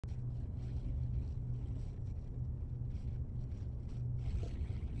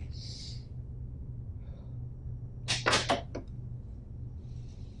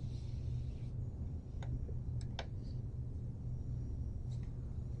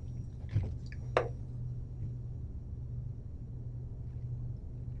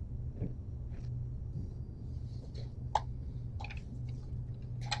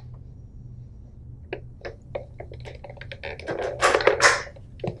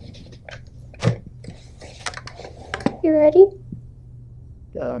You ready?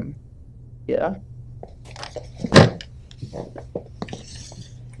 Yeah.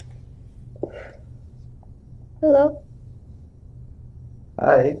 Hello?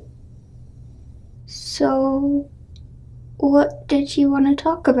 Hi. So, what did you want to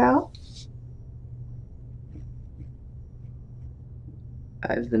talk about?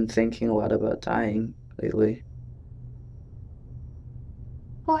 I've been thinking a lot about dying lately.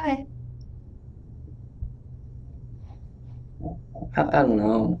 Why? I don't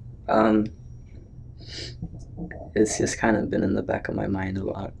know. It's just kind of been in the back of my mind a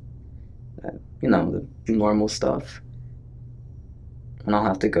lot. The normal stuff. And I'll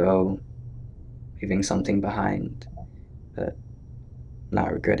have to go, leaving something behind, but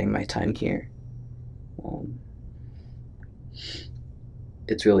not regretting my time here. Um,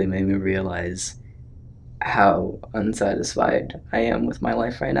 it's really made me realize how unsatisfied I am with my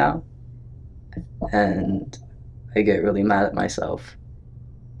life right now. And I get really mad at myself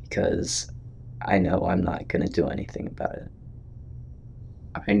because I know I'm not going to do anything about it.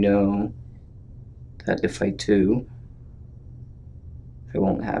 I know that if I do, I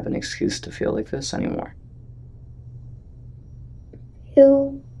won't have an excuse to feel like this anymore.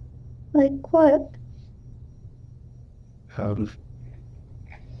 Feel like what? Um,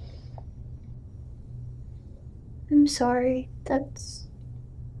 I'm sorry. That's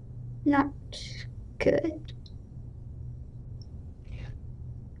not good.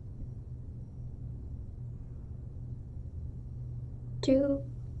 Do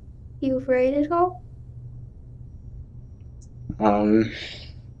you write it all? um,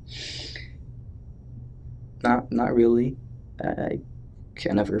 not really. I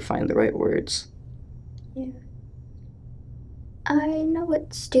can never find the right words. Yeah. I know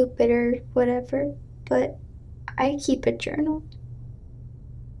it's stupid or whatever, but I keep a journal.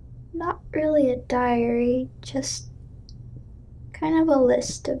 Not really a diary, just kind of a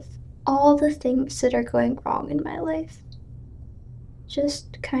list of all the things that are going wrong in my life.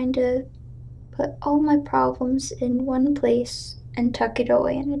 Just kind of put all my problems in one place and tuck it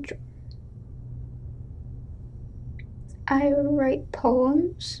away in a drawer. I write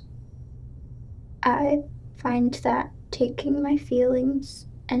poems. I find that taking my feelings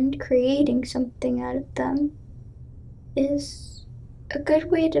and creating something out of them is a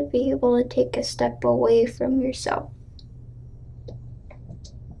good way to be able to take a step away from yourself.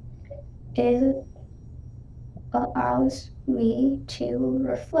 It allows me to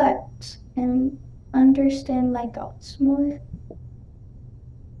reflect and understand my thoughts more.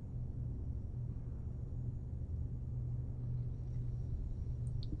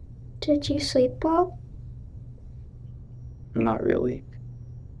 Did you sleep well? Not really.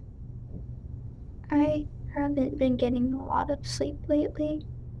 I haven't been getting a lot of sleep lately.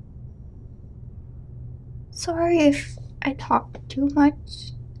 Sorry if I talk too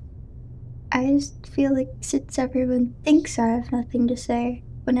much. I just feel like since everyone thinks I have nothing to say,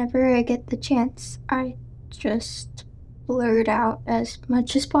 whenever I get the chance, I just blurt out as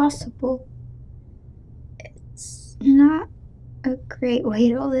much as possible. It's not a great way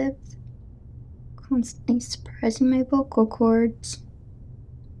to live, constantly suppressing my vocal cords.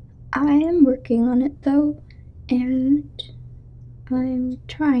 I am working on it though, and I'm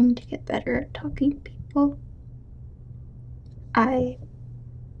trying to get better at talking to people. I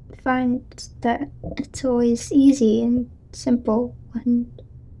find that it's always easy and simple when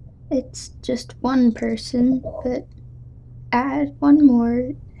it's just one person, but add one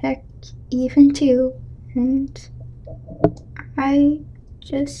more, heck, even two, and I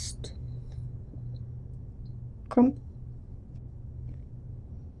just crump.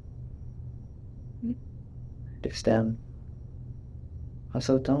 Understand.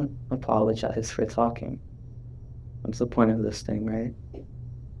 Also, don't apologize for talking. What's the point of this thing, right?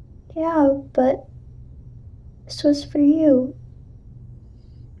 Yeah, but this was for you.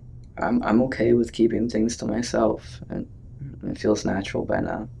 I'm okay with keeping things to myself, and it feels natural by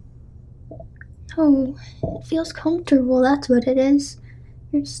now. Oh, it feels comfortable, that's what it is.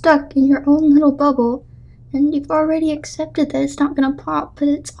 You're stuck in your own little bubble, and you've already accepted that it's not gonna pop, but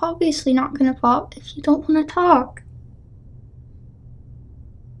it's obviously not gonna pop if you don't wanna talk.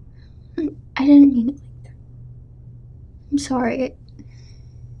 I didn't mean it like that. I'm sorry.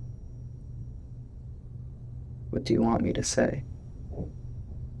 What do you want me to say?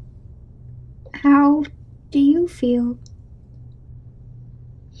 How do you feel?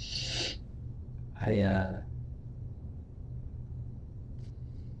 I,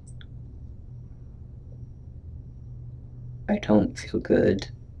 I don't feel good,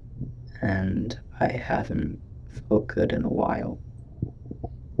 and I haven't felt good in a while.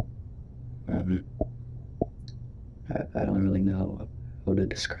 Um, don't really know how to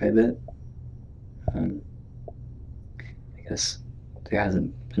describe it. Um, I guess there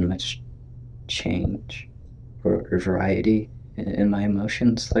hasn't been much change or variety in my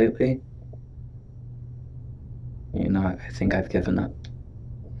emotions lately. I think I've given up.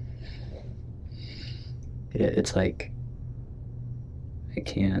 It's like I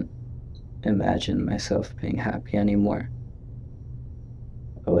can't imagine myself being happy anymore.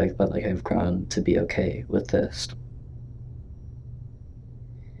 But I've grown to be okay with this.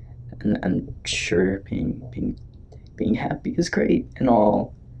 And sure, being happy is great and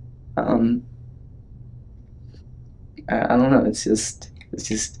all. Um, I don't know. It's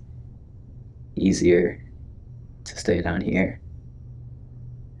just easier to stay down here.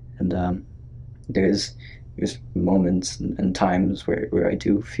 And there's moments and times where I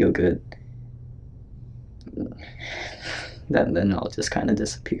do feel good. Then it all just kind of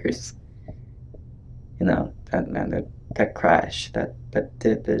disappears. That crash, that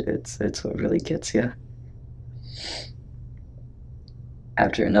dip, it's what really gets you.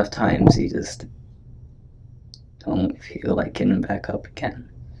 After enough times, you just don't feel like getting back up again.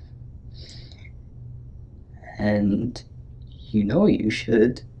 And you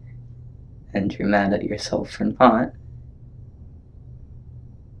should, and you're mad at yourself for not,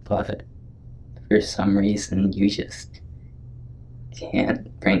 but for some reason you just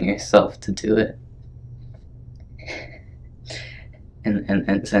can't bring yourself to do it.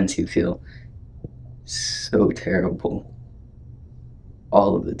 And since you feel so terrible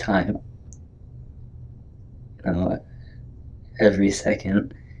all of the time, you know, every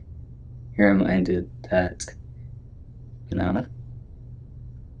second you're reminded that, you know,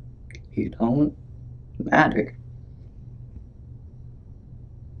 you don't matter.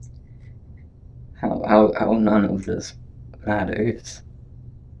 How none of this matters.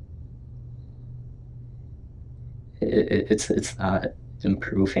 It's not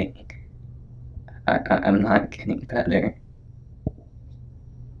improving. I'm not getting better.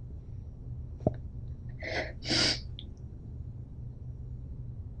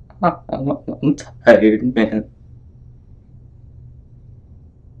 I'm tired, man.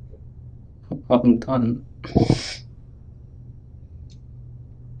 I'm done.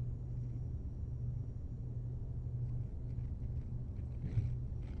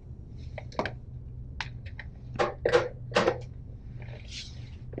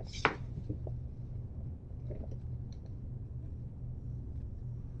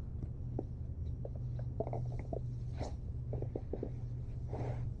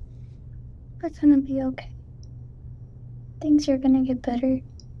 It's gonna be okay. Things are gonna get better.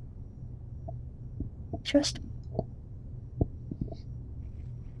 Trust me.